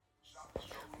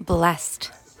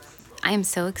blessed. I am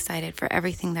so excited for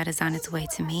everything that is on its way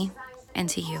to me and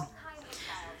to you.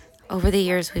 Over the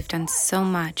years, we've done so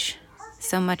much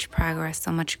progress,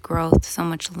 so much growth, so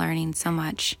much learning, so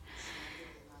much.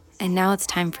 And now it's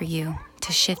time for you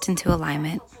to shift into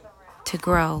alignment, to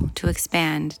grow, to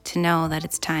expand, to know that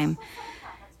it's time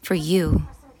for you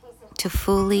to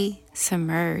fully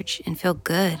submerge and feel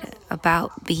good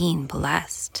about being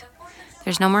blessed.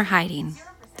 There's no more hiding.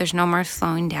 There's no more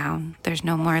slowing down. There's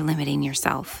no more limiting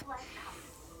yourself.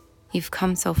 You've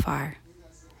come so far.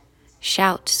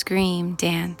 Shout, scream,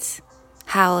 dance,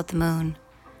 howl at the moon.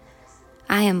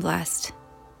 I am blessed.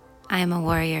 I am a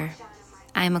warrior.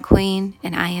 I am a queen,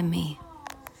 and I am me.